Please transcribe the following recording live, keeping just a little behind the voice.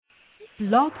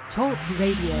Blog Talk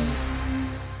Radio.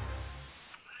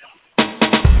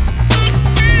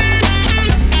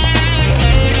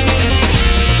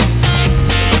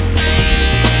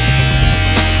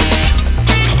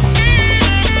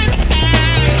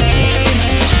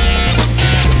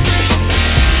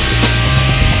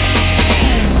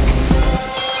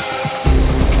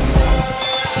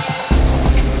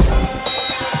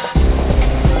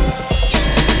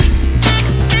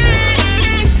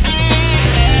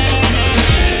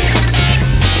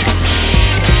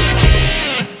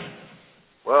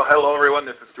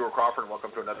 Stuart Crawford, and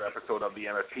welcome to another episode of the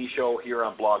MSP Show here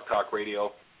on Blog Talk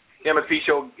Radio. The MSP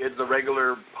Show is a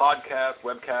regular podcast,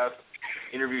 webcast,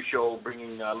 interview show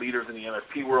bringing leaders in the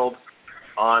MSP world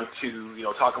on to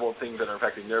talk about things that are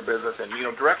affecting their business and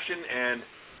direction and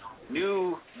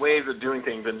new ways of doing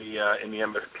things in the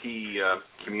MSP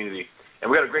community. And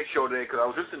we got a great show today because I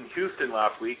was just in Houston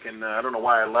last week, and I don't know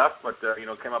why I left, but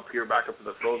came up here back up to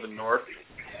the frozen north.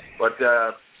 But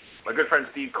my good friend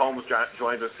Steve Combs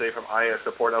joins us today from IS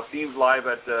Support. Now, Steve's live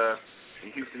at the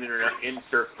Houston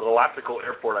Intergalactical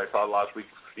Airport. I saw last week,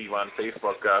 Steve, on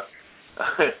Facebook.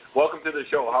 Welcome to the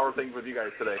show. How are things with you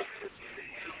guys today?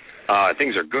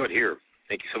 Things are good here.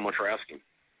 Thank you so much for asking.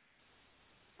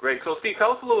 Great. So, Steve,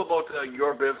 tell us a little about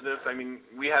your business. I mean,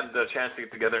 we had the chance to get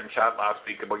together and chat last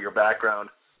week about your background.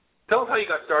 Tell us how you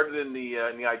got started in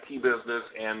the IT business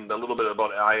and a little bit about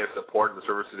IS Support and the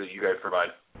services that you guys provide.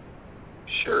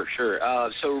 Sure.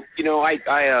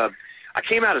 I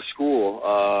came out of school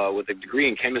with a degree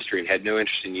in chemistry and had no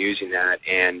interest in using that,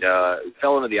 and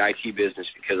fell into the IT business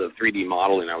because of 3D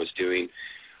modeling I was doing.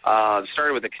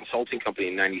 Started with a consulting company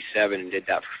in '97 and did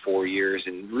that for 4 years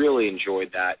and really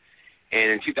enjoyed that.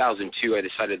 And in 2002, I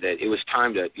decided that it was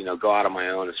time to go out on my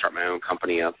own and start my own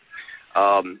company up.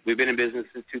 We've been in business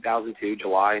since 2002,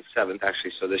 July 7th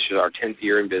actually, so this is our 10th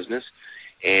year in business,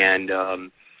 and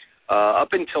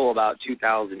up until about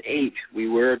 2008, we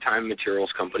were a time and materials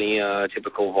company,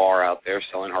 typical VAR out there,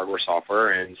 selling hardware,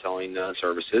 software, and selling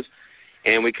services.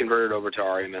 And we converted over to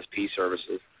our MSP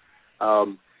services.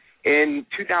 In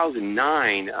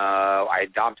 2009, I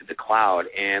adopted the cloud,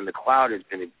 and the cloud has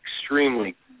been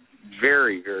extremely,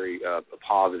 very, very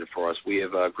positive for us. We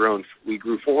have grown. We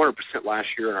grew 400% last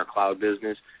year in our cloud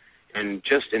business. And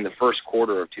just in the first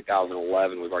quarter of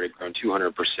 2011, we've already grown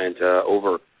 200%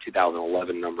 over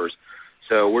 2011 numbers.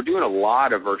 So we're doing a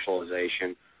lot of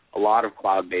virtualization, a lot of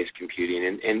cloud-based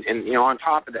computing, and on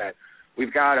top of that,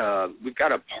 we've got a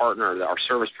partner, our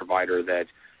service provider that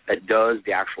does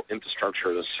the actual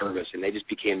infrastructure of the service, and they just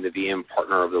became the VM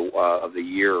Partner of the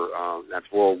year. That's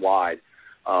worldwide,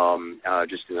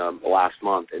 just in the last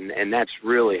month, and that's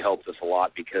really helped us a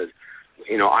lot because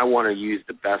I want to use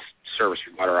the best service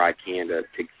provider I can to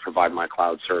provide my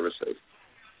cloud services.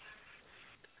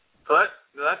 So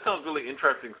that sounds really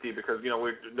interesting, Steve, because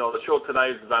the show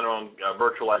tonight is designed around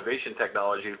virtualization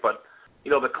technologies, but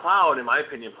the cloud, in my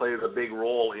opinion, plays a big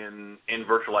role in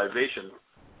virtualization.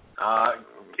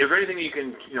 Is there anything you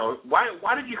can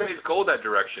why did you guys go that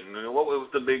direction? What was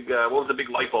the big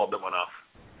light bulb that went off?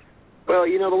 Well,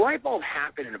 the light bulb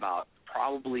happened in about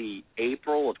probably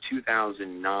April of 2009,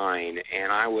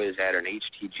 and I was at an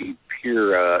HTG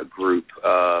peer group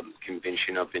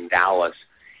convention up in Dallas,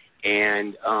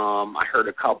 and I heard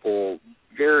a couple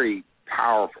very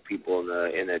powerful people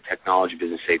in the technology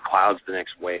business say cloud's the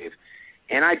next wave,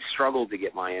 and I'd struggled to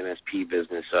get my MSP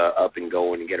business up and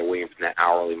going and get away from that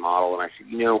hourly model, and I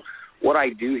said, what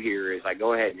I do here is I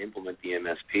go ahead and implement the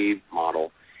MSP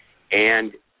model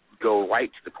and go right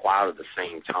to the cloud at the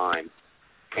same time.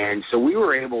 And so we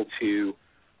were able to,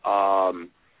 go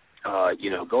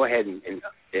ahead and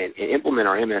implement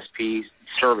our MSP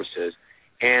services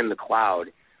and the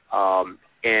cloud.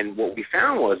 And what we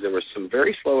found was there was some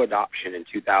very slow adoption in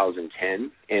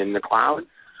 2010 in the cloud,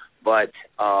 but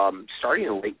starting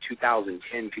in late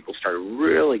 2010, people started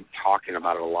really talking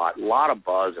about it a lot of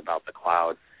buzz about the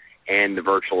cloud and the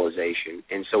virtualization.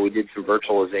 And so we did some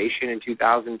virtualization in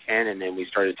 2010, and then we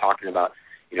started talking about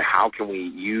how can we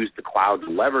use the cloud to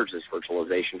leverage this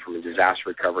virtualization from a disaster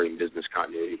recovery and business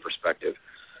continuity perspective?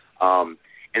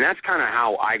 And that's kind of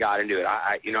how I got into it.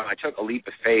 I took a leap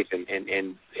of faith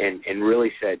and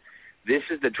really said, this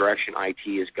is the direction IT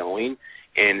is going.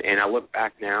 And I look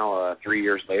back now 3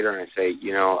 years later and I say,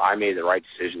 I made the right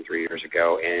decision 3 years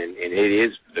ago, and it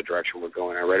is the direction we're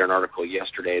going. I read an article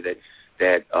yesterday that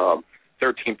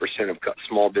 13% of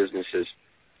small businesses,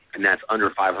 and that's under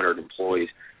 500 employees,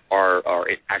 are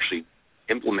actually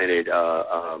implemented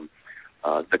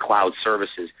the cloud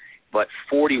services, but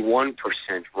 41%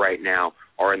 right now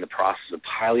are in the process of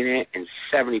piloting it, and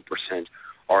 70%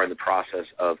 are in the process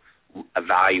of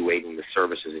evaluating the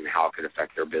services and how it could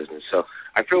affect their business. So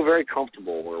I feel very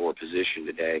comfortable where we're positioned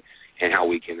today and how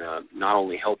we can not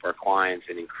only help our clients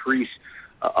and increase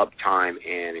uptime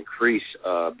and increase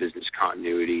business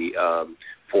continuity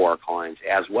for our clients,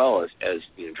 as well as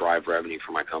drive revenue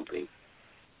for my company.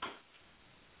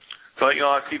 So,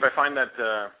 Steve, I find that,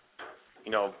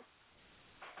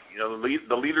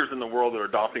 the leaders in the world that are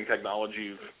adopting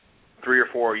technologies 3 or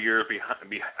 4 years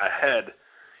ahead,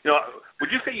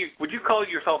 would you call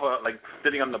yourself like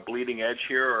sitting on the bleeding edge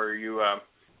here, or are you,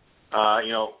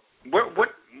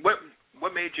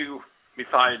 what made you,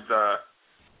 besides,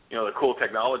 the cool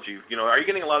technology, are you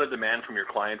getting a lot of demand from your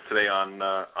clients today on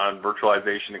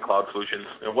virtualization and cloud solutions?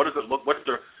 And what does it look?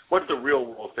 What's the real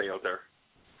world say out there?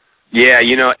 Yeah,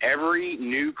 every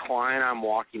new client I'm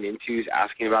walking into is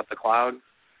asking about the cloud,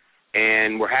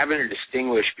 and we're having to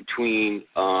distinguish between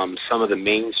some of the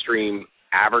mainstream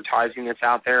advertising that's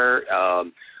out there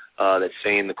that's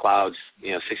saying the cloud's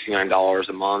 $69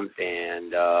 a month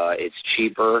and it's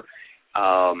cheaper.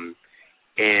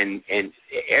 And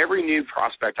every new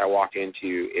prospect I walk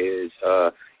into is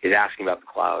asking about the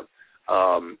cloud.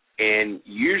 And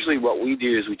usually what we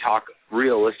do is we talk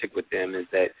realistic with them is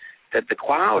that the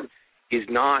cloud is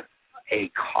not a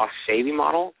cost-saving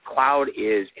model. Cloud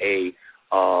is a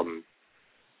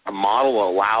model that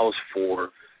allows for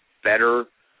better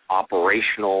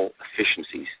operational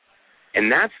efficiencies.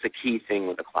 And that's the key thing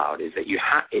with the cloud is that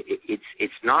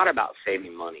it's not about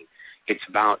saving money. It's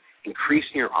about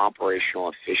increasing your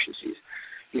operational efficiencies.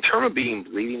 In terms of being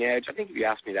bleeding edge, I think if you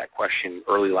asked me that question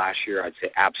early last year, I'd say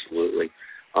absolutely.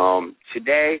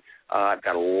 Today, I've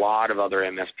got a lot of other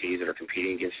MSPs that are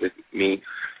competing against me.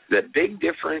 The big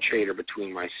differentiator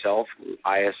between myself,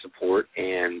 IS support,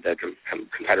 and the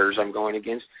competitors I'm going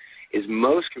against is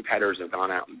most competitors have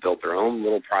gone out and built their own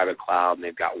little private cloud, and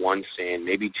they've got one SAN,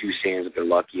 maybe two SANs if they're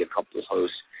lucky, a couple of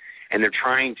hosts, and they're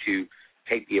trying to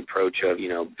take the approach of,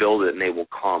 build it and they will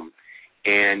come.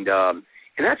 And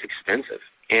that's expensive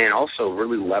and also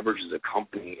really leverages a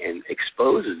company and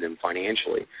exposes them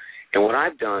financially. And what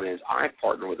I've done is I've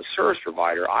partnered with a service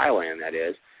provider, ILAN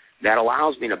that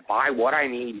allows me to buy what I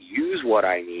need, use what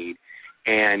I need,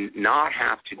 and not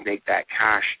have to make that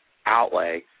cash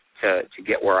outlay to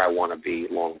get where I want to be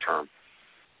long term.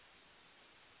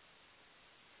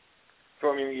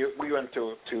 So, we went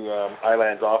to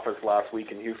ILAN's office last week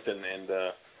in Houston, and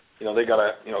they got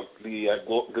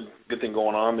the good thing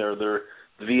going on there. They're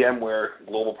VMware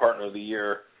Global Partner of the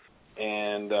Year,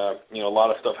 and a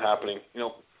lot of stuff happening.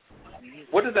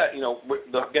 What did that?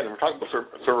 Again, we're talking about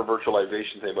server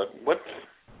virtualization today, but what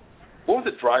was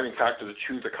the driving factor to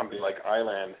choose a company like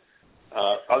ILAN,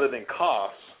 other than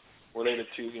costs related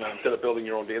to instead of building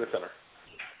your own data center?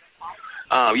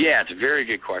 Yeah, it's a very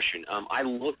good question. I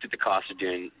looked at the cost of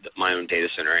doing my own data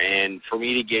center, and for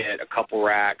me to get a couple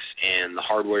racks and the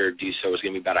hardware to do so was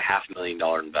going to be about a $500,000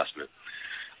 investment.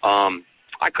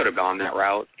 I could have gone that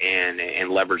route and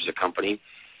leveraged the company.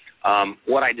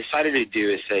 What I decided to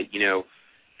do is say,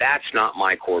 that's not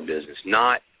my core business.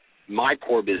 My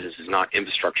core business is not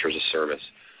infrastructure as a service.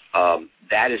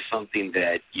 That is something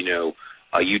that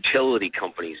utility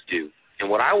companies do. And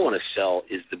what I want to sell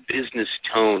is the business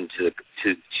tone to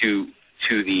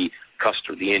the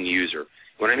customer, the end user.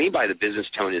 What I mean by the business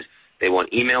tone is they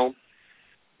want email,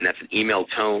 and that's an email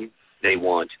tone. They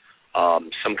want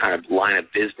some kind of line of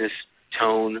business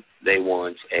tone. They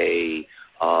want a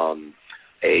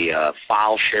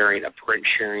file sharing, a print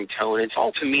sharing tone. It's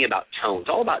all, to me, about tone. It's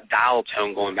all about dial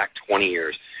tone going back 20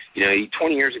 years.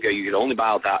 20 years ago, you could only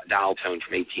buy a dial tone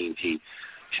from AT&T.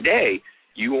 Today,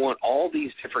 you want all these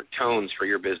different tones for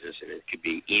your business, and it could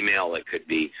be email, it could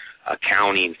be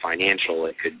accounting, financial,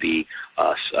 it could be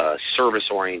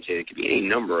service-oriented, it could be any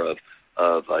number of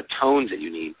tones that you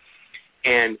need.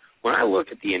 And when I look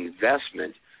at the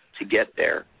investment to get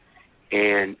there,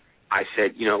 and I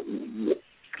said,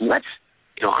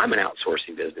 I'm an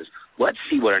outsourcing business. Let's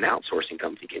see what an outsourcing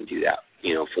company can do that,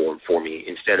 for me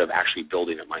instead of actually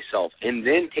building it myself, and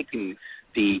then taking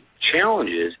the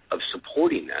challenges of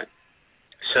supporting that.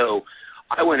 So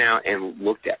I went out and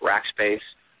looked at Rackspace.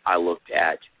 I looked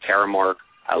at Terramark.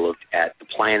 I looked at the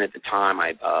Plan at the time.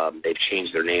 They've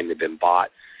changed their name. They've been bought.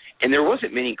 And there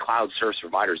wasn't many cloud service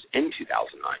providers in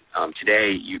 2009.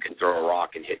 Today, you can throw a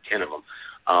rock and hit 10 of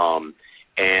them.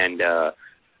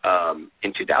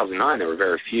 In 2009, there were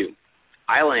very few.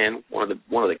 ILAN, one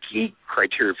of the key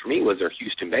criteria for me was they're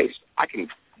Houston-based. I can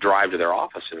drive to their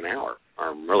office in an hour,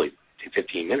 or really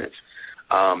 15 minutes.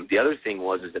 The other thing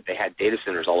was that they had data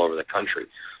centers all over the country,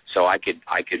 so I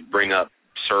could bring up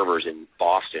servers in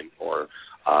Boston or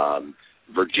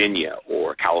Virginia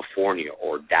or California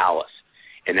or Dallas,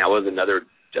 and that was another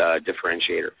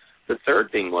differentiator. The third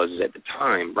thing was at the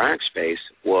time, Rackspace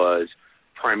was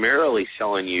primarily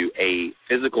selling you a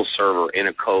physical server in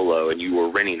a colo, and you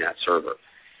were renting that server.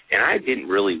 And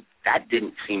that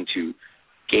didn't seem to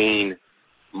gain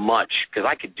much, because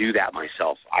I could do that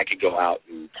myself. I could go out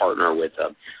and partner with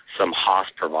some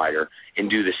host provider and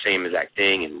do the same exact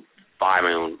thing and buy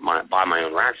my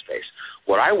own Rackspace.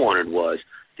 What I wanted was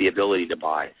the ability to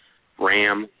buy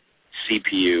RAM,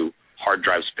 CPU, hard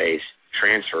drive space,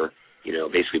 transfer,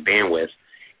 basically bandwidth,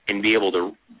 and be able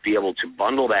to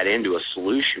bundle that into a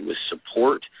solution with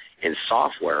support and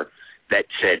software that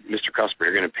said, Mr. Customer,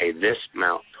 you're going to pay this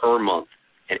amount per month,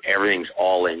 and everything's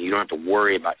all in. You don't have to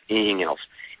worry about anything else.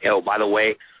 Oh, by the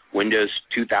way, Windows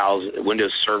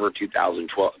Server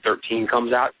 2013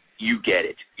 comes out, you get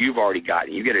it. You've already got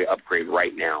it. You get an upgrade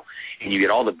right now, and you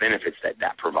get all the benefits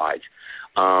that provides.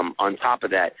 On top of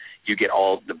that, you get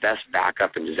all the best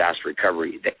backup and disaster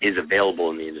recovery that is available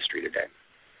in the industry today.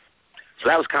 So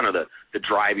that was kind of the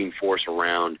driving force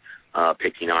around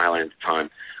picking Island at the time.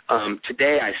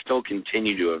 Today, I still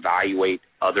continue to evaluate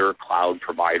other cloud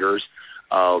providers,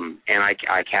 and I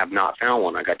have not found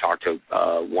one. I got talked to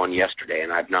one yesterday,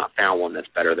 and I've not found one that's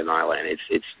better than Island.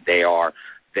 They are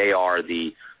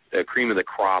the cream of the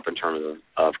crop in terms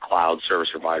of cloud service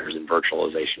providers and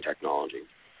virtualization technology.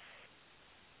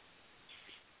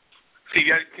 So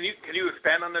can you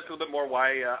expand on that a little bit more?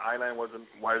 Why Island was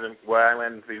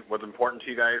important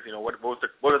to you guys? What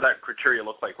did that criteria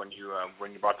look like when you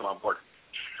brought them on board?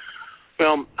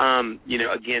 Well,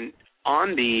 again,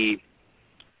 on the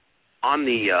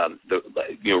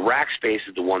Rackspace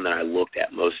is the one that I looked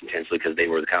at most intensely because they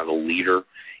were kind of the leader,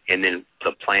 and then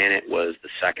the Planet was the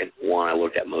second one I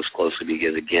looked at most closely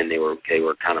because again they were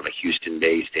kind of a Houston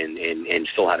based and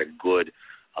still had a good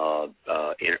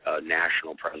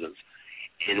national presence.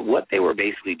 And what they were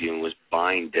basically doing was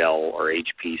buying Dell or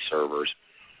HP servers,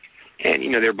 and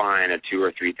they're buying a $2,000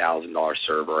 or $3,000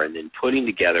 server, and then putting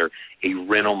together a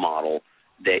rental model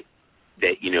that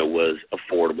was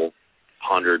affordable,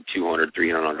 $100, $200,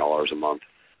 $300 a month.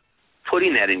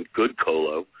 Putting that in good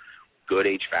colo, good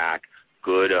HVAC,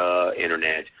 good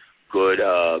internet, good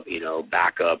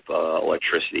backup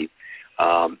electricity,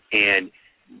 and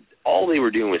all they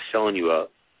were doing was selling you a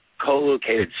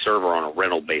co-located server on a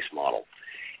rental-based model.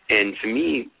 And to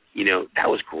me, that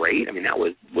was great. I mean, that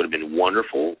would have been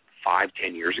wonderful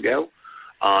 5-10 years ago,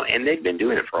 and they'd been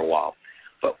doing it for a while.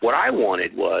 But what I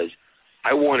wanted was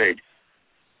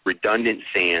redundant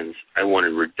SANs. I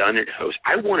wanted redundant hosts.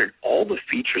 I wanted all the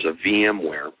features of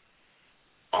VMware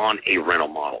on a rental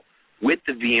model with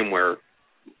the VMware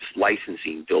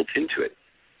licensing built into it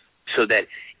so that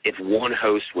if one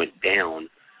host went down,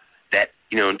 that,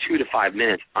 in 2 to 5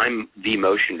 minutes, I'm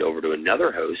demotioned over to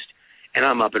another host, and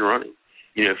I'm up and running.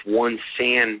 If one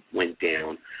SAN went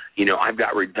down, I've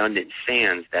got redundant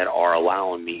SANs that are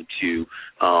allowing me to,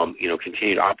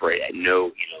 continue to operate at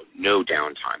no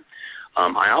downtime.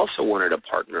 I also wanted a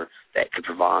partner that could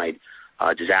provide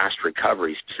disaster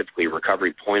recovery, specifically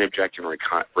recovery point objective and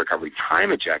recovery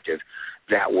time objective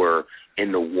that were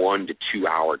in the 1 to 2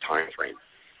 hour time frame.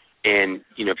 And,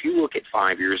 if you look at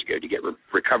 5 years ago, to get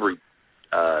recovery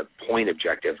point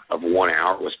objective of 1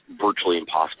 hour was virtually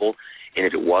impossible. And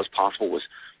if it was possible, was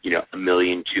 $1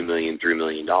 million, $2 million, $3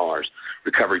 million.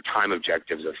 Recovery time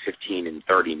objectives of 15 and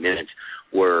 30 minutes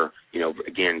were,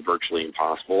 again, virtually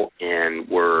impossible and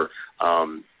were,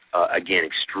 again,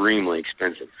 extremely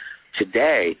expensive.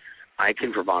 Today, I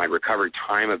can provide recovery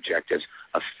time objectives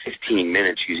of 15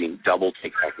 minutes using double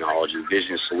take technology,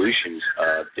 Vision Solutions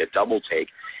double take,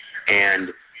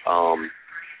 and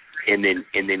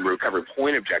then recovery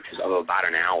point objectives of about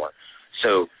an hour.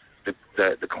 So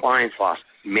the clients lost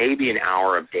maybe an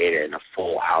hour of data in a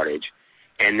full outage,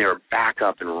 and they're back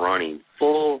up and running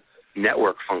full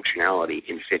network functionality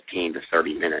in 15 to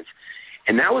 30 minutes.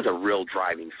 And that was a real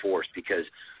driving force because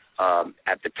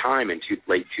at the time in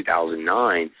late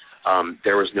 2009,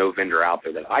 there was no vendor out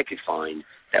there that I could find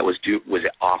that was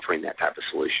offering that type of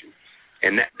solution.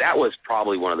 And that was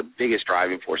probably one of the biggest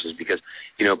driving forces because,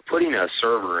 putting a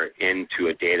server into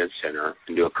a data center,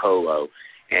 into a colo,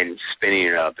 and spinning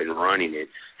it up and running it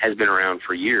has been around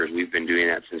for years. We've been doing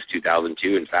that since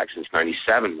 2002. In fact, since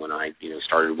 97 when I,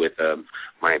 started with the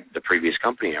previous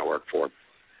company I worked for.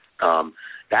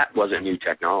 That wasn't new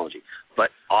technology.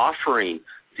 But offering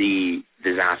the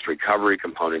disaster recovery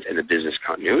components and the business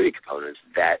continuity components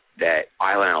that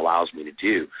Island allows me to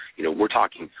do, we're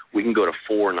talking, we can go to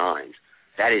 4 nines.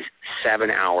 That is 7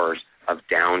 hours of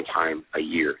downtime a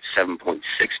year, 7.6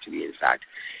 to be in fact.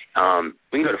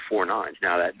 We can go to 4 nines.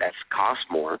 Now that's cost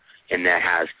more, and that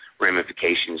has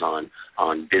ramifications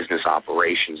on business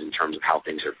operations in terms of how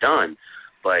things are done,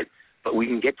 but we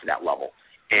can get to that level.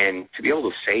 And to be able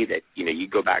to say that, you know, you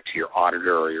go back to your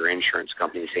auditor or your insurance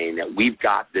company saying that we've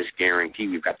got this guarantee,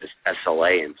 we've got this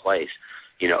SLA in place,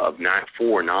 you know, of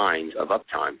 4 nines of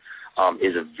uptime,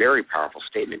 is a very powerful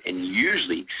statement and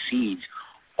usually exceeds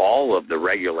all of the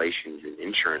regulations and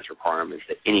insurance requirements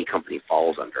that any company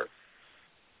falls under.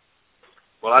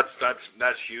 Well,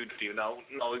 that's huge, Steve. Now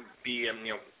that'll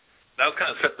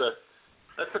kind of set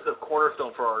the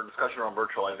cornerstone for our discussion around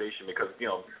virtualization, because, you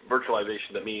know,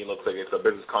 virtualization to me looks like it's a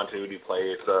business continuity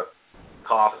play. It's a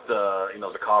cost,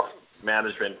 the cost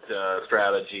management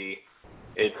strategy.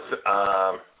 It's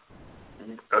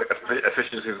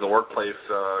efficiencies in the workplace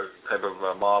type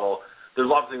of model. There's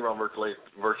lots of things around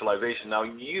virtualization. Now,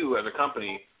 you as a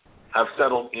company have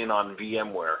settled in on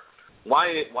VMware. Why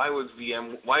is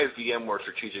VMware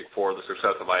strategic for the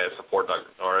success of IS Support,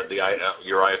 or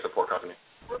your IS Support company?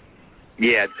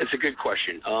 Yeah, it's a good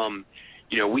question.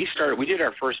 You know, we did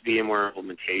our first VMware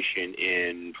implementation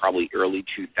in probably early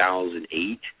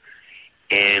 2008,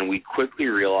 and we quickly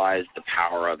realized the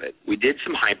power of it. We did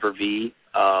some Hyper-V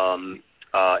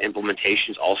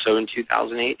implementations also in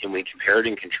 2008, and we compared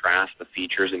and contrast the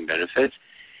features and benefits.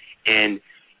 And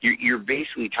you're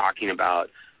basically talking about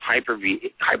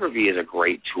Hyper-V. Hyper-V is a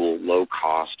great tool, low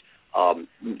cost.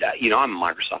 You know, I'm a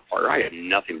Microsoft partner. I have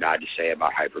nothing bad to say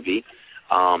about Hyper-V.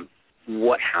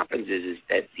 What happens is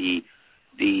that the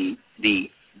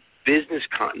business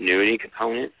continuity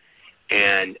component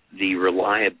and the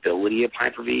reliability of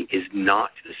Hyper-V is not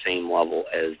to the same level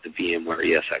as the VMware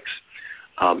ESX.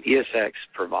 ESX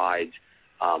provides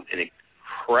an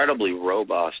incredibly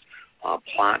robust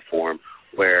platform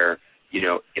where, you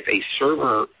know, if a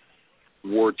server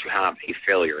were to have a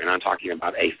failure, and I'm talking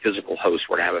about a physical host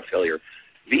were to have a failure,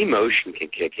 vMotion can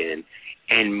kick in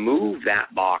and move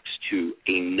that box to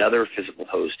another physical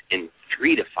host in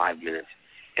 3 to 5 minutes.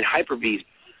 And Hyper-V's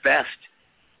best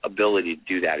ability to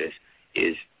do that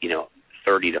is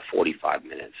 30 to 45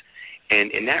 minutes.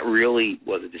 And that really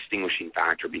was a distinguishing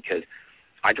factor, because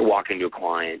I could walk into a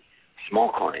client,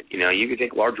 small client, you know, you could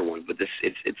take larger ones, but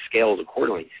it scales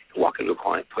accordingly. You could walk into a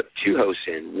client, put 2 hosts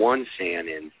in, 1 SAN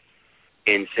in,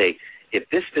 and say, if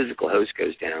this physical host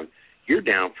goes down, you're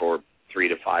down for 3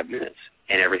 to 5 minutes,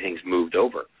 and everything's moved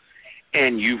over.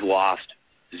 And you've lost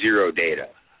 0 data,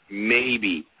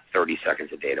 maybe 30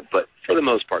 seconds of data, but for the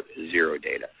most part, 0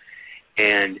 data.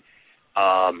 And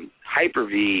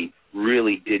Hyper-V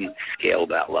really didn't scale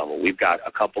that level. We've got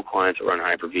a couple clients that run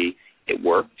Hyper-V. It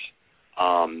works.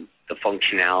 The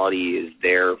functionality is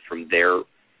there from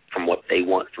what they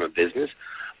want from a business,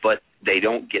 but they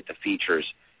don't get the features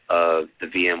of the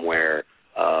VMware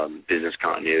business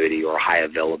continuity or high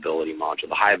availability module.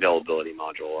 The high availability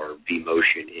module, or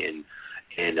vMotion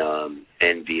in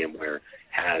VMware,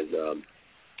 has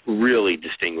really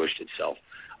distinguished itself.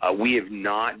 We have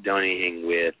not done anything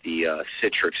with the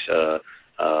Citrix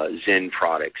Zen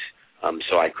products,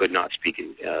 so I could not speak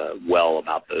well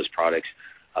about those products.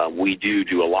 We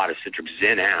do a lot of Citrix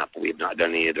Zen app. We have not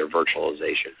done any of their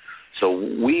virtualization. So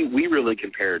we really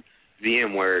compared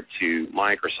VMware to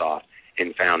Microsoft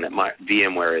and found that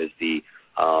VMware is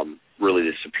really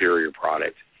the superior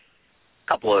product.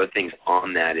 A couple other things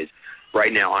on that is,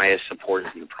 right now IS Support is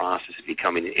in the process of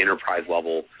becoming an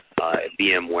enterprise-level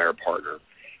VMware partner,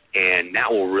 and that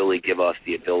will really give us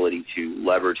the ability to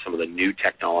leverage some of the new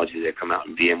technologies that come out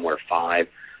in VMware 5,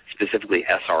 specifically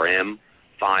SRM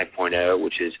 5.0,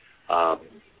 which is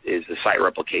the Site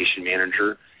Replication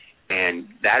Manager, and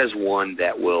that is one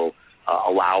that will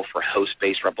allow for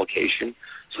host-based replication.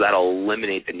 So that'll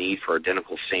eliminate the need for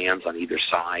identical SANs on either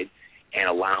side, and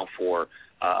allow for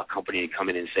a company to come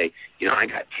in and say, you know, I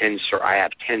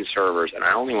have 10 servers, and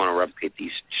I only want to replicate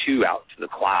these 2 out to the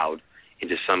cloud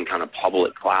into some kind of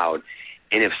public cloud.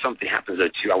 And if something happens to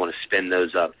those 2, I want to spin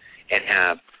those up and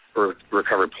have a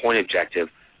recovery point objective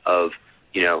of,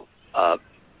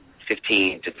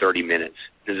 15 to 30 minutes.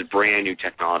 This is brand new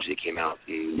technology that came out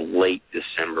in late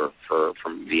December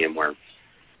from VMware.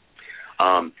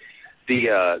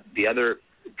 The other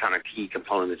kind of key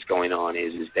component that's going on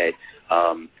is that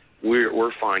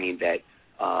we're finding that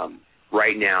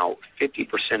right now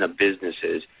 50% of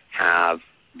businesses have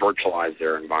virtualized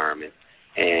their environment,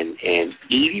 and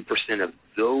 80% of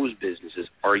those businesses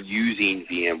are using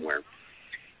VMware.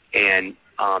 And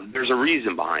there's a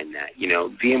reason behind that. You know,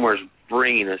 VMware's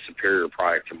bringing a superior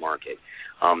product to market.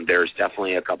 There's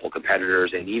definitely a couple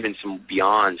competitors, and even some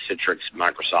beyond Citrix,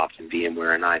 Microsoft, and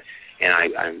VMware. And I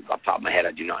off the top of my head,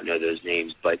 I do not know those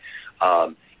names, but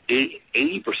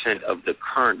 80% of the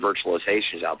current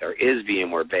virtualizations out there is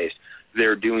VMware based.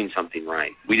 they're doing something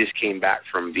right. We just came back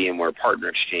from VMware Partner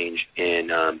Exchange in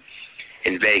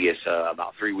Vegas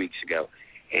about 3 weeks ago,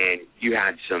 and you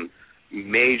had some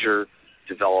major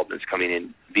developments coming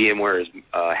in. VMware has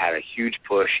had a huge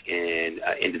push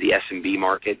into the SMB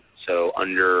market, so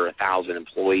under 1,000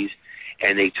 employees,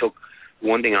 and they took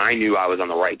one thing I knew I was on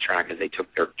the right track is they took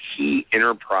their key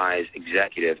enterprise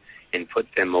executive and put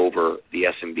them over the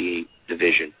SMB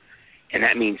division. And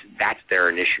that means that's their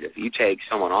initiative. You take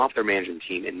someone off their management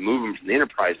team and move them from the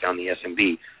enterprise down the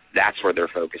SMB, that's where they're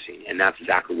focusing, and that's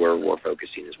exactly where we're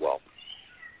focusing as well.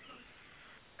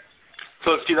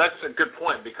 So, see, that's a good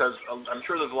point, because I'm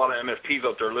sure there's a lot of MSPs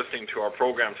out there listening to our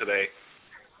program today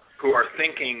who are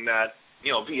thinking that,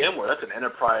 VMware, that's an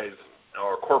enterprise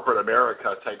or corporate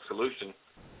America type solution.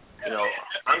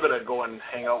 I'm going to go and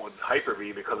hang out with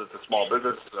Hyper-V because it's a small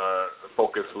business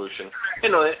focused solution.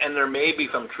 And there may be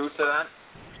some truth to that.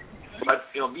 But,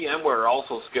 VMware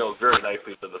also scales very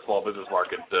nicely to the small business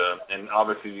market. And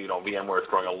obviously, VMware is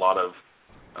throwing a lot of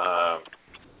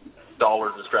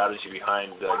dollars and strategy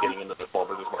behind getting into the small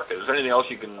business market. Is there anything else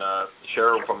you can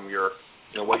share from your,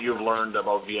 what you've learned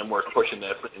about VMware pushing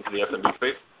into the SMB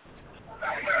space?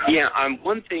 Yeah,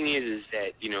 one thing is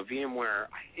that, VMware,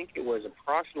 I think it was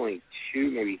approximately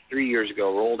 2, maybe 3 years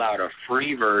ago, rolled out a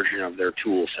free version of their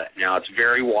tool set. Now, it's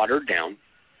very watered down,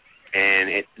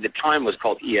 and at the time was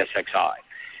called ESXi.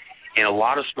 And a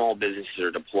lot of small businesses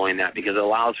are deploying that because it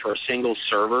allows for a single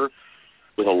server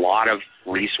with a lot of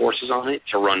resources on it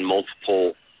to run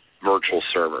multiple virtual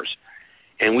servers.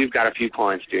 And we've got a few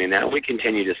clients doing that, and we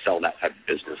continue to sell that type of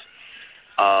business.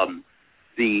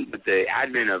 The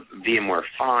advent of VMware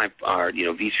 5, or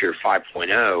vSphere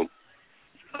 5.0,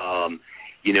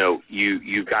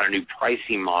 you've got a new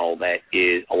pricing model that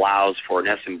allows for an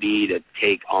SMB to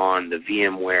take on the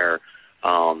VMware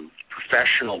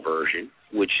professional version,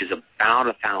 which is about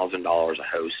 $1,000 a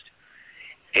host,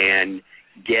 and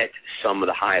get some of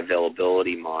the high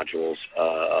availability modules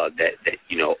that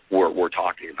we're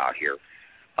talking about here.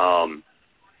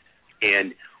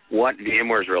 And what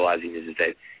VMware is realizing is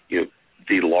that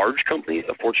the large companies,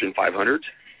 the Fortune 500s,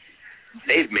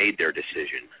 they've made their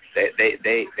decision.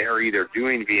 They're either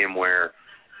doing VMware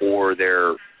or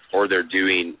they're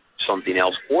doing something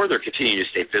else, or they're continuing to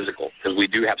stay physical, because we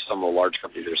do have some of the large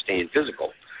companies that are staying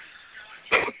physical.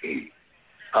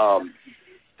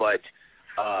 But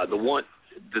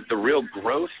the real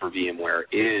growth for VMware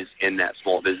is in that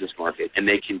small business market, and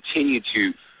they continue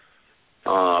to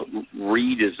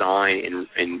redesign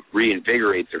and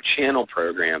reinvigorate their channel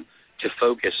program to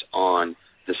focus on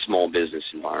the small business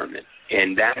environment.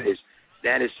 And that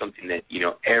is something that,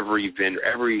 every vendor,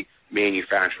 every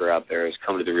manufacturer out there has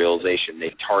come to the realization. They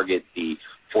target the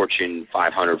Fortune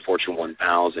 500, Fortune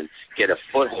 1000, get a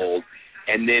foothold,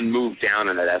 and then move down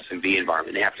in that SMB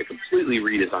environment. They have to completely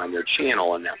redesign their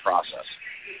channel in that process.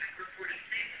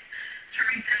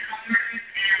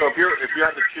 So if you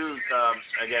had to choose,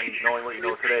 again, knowing what you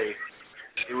know today,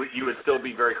 you would still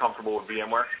be very comfortable with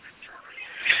VMware?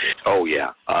 Oh,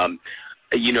 yeah.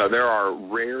 There are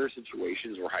rare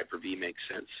situations where Hyper-V makes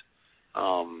sense.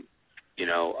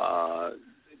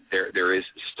 There is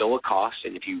still a cost,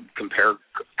 and if you compare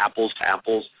apples to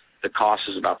apples, the cost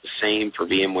is about the same for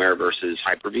VMware versus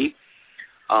Hyper-V.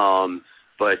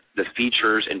 But the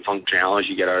features and functionalities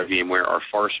you get out of VMware are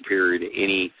far superior to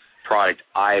any product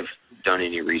I've done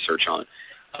any research on.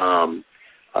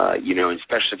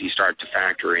 Especially if you start to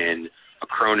factor in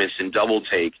Acronis and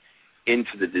DoubleTake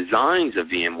into the designs of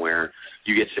VMware,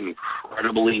 you get some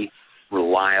incredibly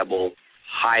reliable,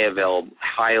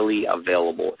 highly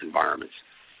available environments.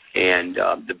 And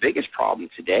the biggest problem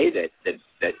today that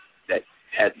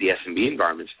at the SMB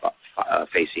environment's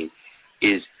facing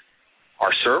is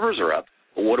our servers are up,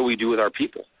 but what do we do with our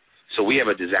people? So we have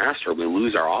a disaster, we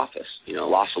lose our office,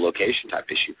 loss of location type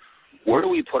issue. Where do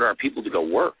we put our people to go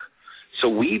work? So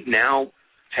we've now,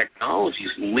 technologies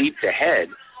leaped ahead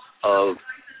of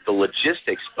the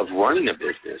logistics of running a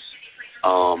business,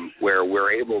 where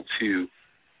we're able to,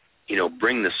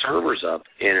 bring the servers up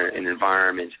in an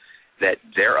environment that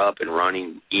they're up and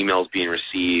running, emails being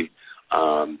received,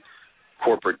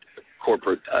 corporate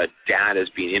data is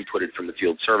being inputted from the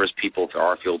field service people to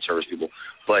our field service people,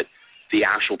 but the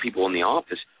actual people in the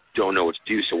office don't know what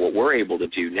to do. So what we're able to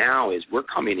do now is we're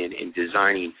coming in and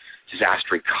designing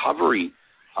disaster recovery,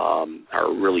 or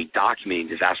really documenting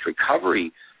disaster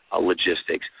recovery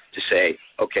logistics to say,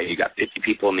 okay, you got 50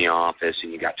 people in the office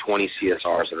and you got 20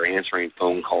 CSRs that are answering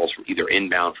phone calls from either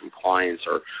inbound from clients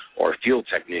or field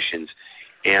technicians,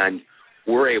 and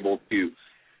we're able to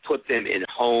put them in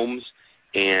homes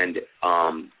and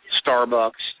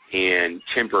Starbucks and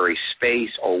temporary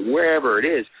space or wherever it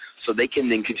is, so they can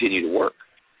then continue to work.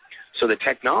 So the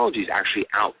technology's actually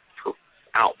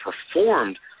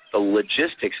outperformed the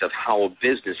logistics of how a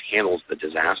business handles the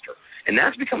disaster. And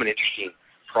that's become an interesting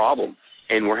problem.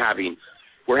 And we're having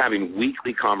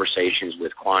weekly conversations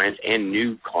with clients and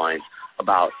new clients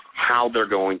about how they're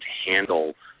going to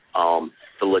handle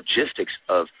the logistics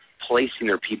of placing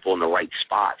their people in the right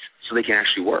spots so they can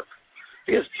actually work.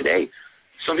 Because today,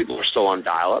 some people are still on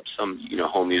dial-up, some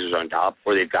home users are on dial-up,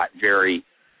 or they've got very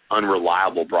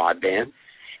unreliable broadband,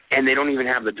 and they don't even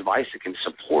have the device that can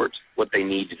support what they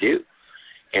need to do.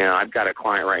 And I've got a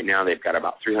client right now, they've got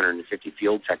about 350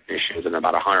 field technicians and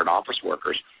about 100 office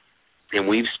workers, and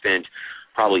we've spent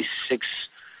probably six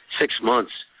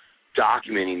months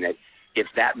documenting that if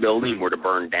that building were to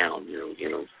burn down,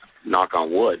 knock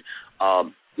on wood,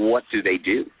 what do they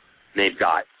do? They've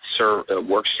got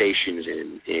workstations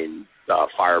in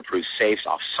fireproof safes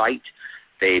off-site.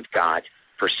 They've got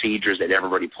procedures that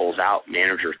everybody pulls out,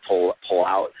 managers pull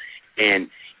out, and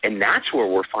that's where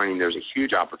we're finding there's a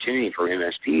huge opportunity for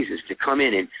MSPs is to come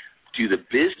in and do the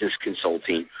business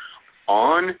consulting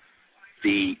on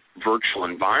the virtual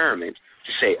environment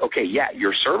to say, okay, yeah,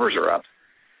 your servers are up.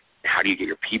 How do you get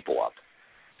your people up?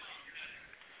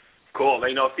 Cool.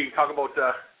 Steve, talk about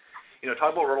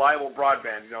reliable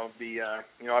broadband. I've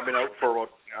been out for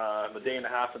about a day and a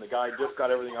half, and the guy just got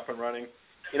everything up and running.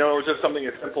 It was just something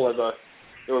as simple as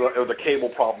it was a cable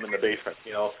problem in the basement.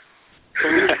 So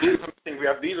these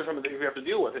are some of the things we have to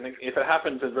deal with, and if it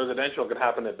happens in residential, it could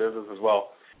happen in business as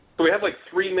well. So we have like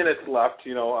 3 minutes left.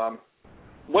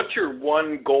 What's your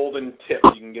one golden tip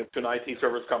you can give to an IT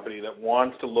service company that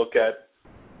wants to look at,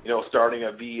 starting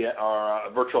a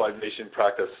virtualization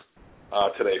practice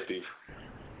today, Steve?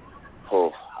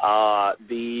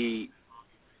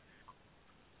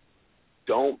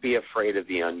 Don't be afraid of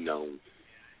the unknown.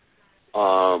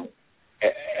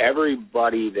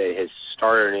 Everybody that has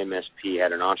started an MSP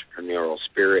had an entrepreneurial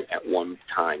spirit at one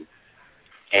time,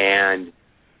 and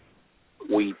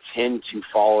we tend to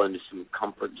fall into some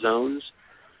comfort zones,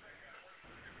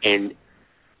 and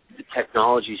the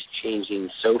technology is changing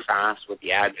so fast with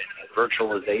the advent of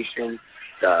virtualization,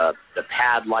 the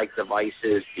pad-like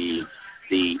devices, the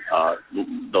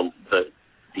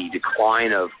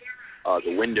decline of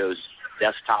the Windows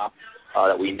desktop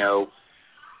that we know.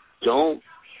 Don't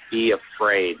be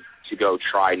afraid to go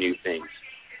try new things,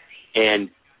 and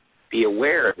be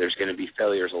aware there's going to be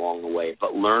failures along the way,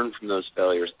 but learn from those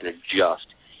failures and adjust.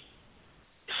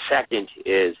 Second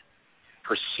is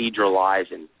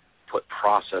proceduralize and put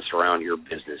process around your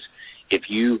business. If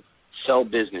you sell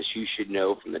business, you should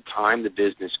know from the time the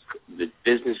business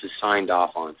is signed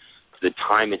off on to the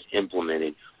time it's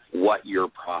implemented what your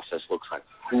process looks like,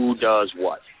 who does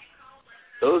what.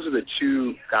 Those are the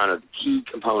two kind of key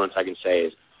components I can say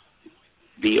is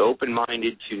be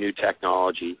open-minded to new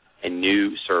technology and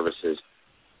new services,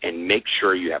 and make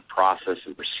sure you have process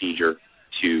and procedure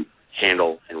to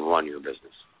handle and run your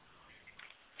business.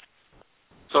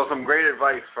 So some great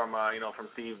advice from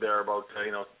Steve there about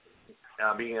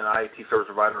being an IT service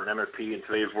provider and MSP in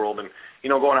today's world, and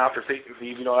going after Steve.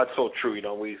 That's so true.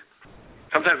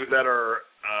 Sometimes we let our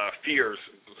fears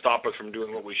stop us from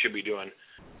doing what we should be doing,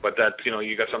 but that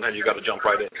sometimes you got to jump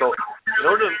right in. So in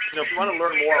order to, if you want to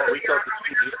learn more, reach out to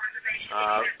Steve.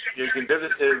 You can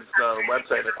visit his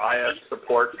website at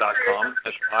ifsupport.com.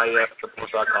 That's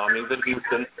ifsupport.com. He's in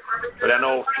Houston, but I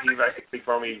know Steve, I can speak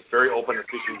for him, he's very open to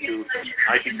speaking to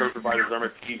IT service providers,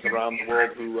 MSPs around the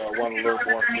world who want to learn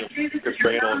more and to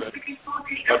train a little bit.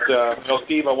 But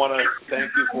Steve, I want to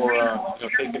thank you for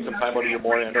taking some time out of your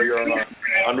morning. I know you're en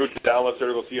route to Dallas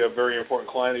there to go see a very important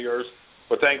client of yours.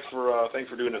 But thanks for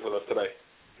doing this with us today.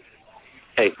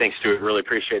 Hey, thanks, Stuart. Really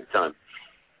appreciate the time.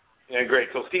 Yeah,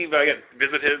 great. So, Steve, again,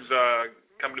 visit his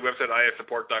company website,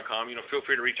 ifsupport.com. Feel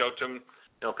free to reach out to him.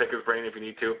 Pick his brain if you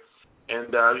need to. And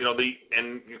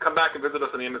and you come back and visit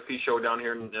us on the MSP Show down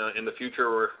here in the future.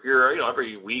 We're here,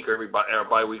 every week or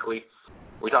bi-weekly.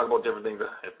 We talk about different things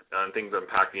and things that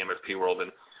impact the MSP world.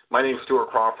 And my name is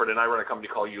Stuart Crawford, and I run a company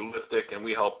called Ulistic, and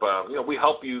we help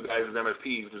you guys as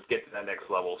MSPs just get to that next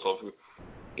level. So if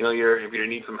if you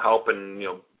need some help and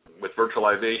with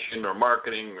virtualization or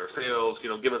marketing or sales,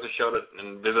 give us a shout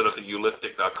and visit us at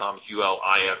ulistic.com,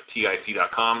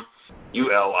 ulistic.com,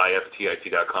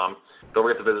 ulistic.com. Don't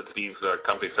forget to visit Steve's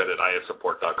company site at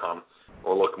ifsupport.com.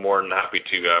 We'll look more than happy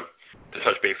to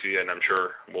touch base with you, and I'm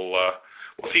sure we'll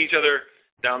see each other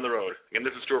down the road. Again,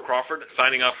 this is Stuart Crawford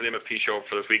signing off for the MSP Show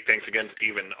for this week. Thanks again,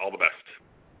 Steve, and all the best.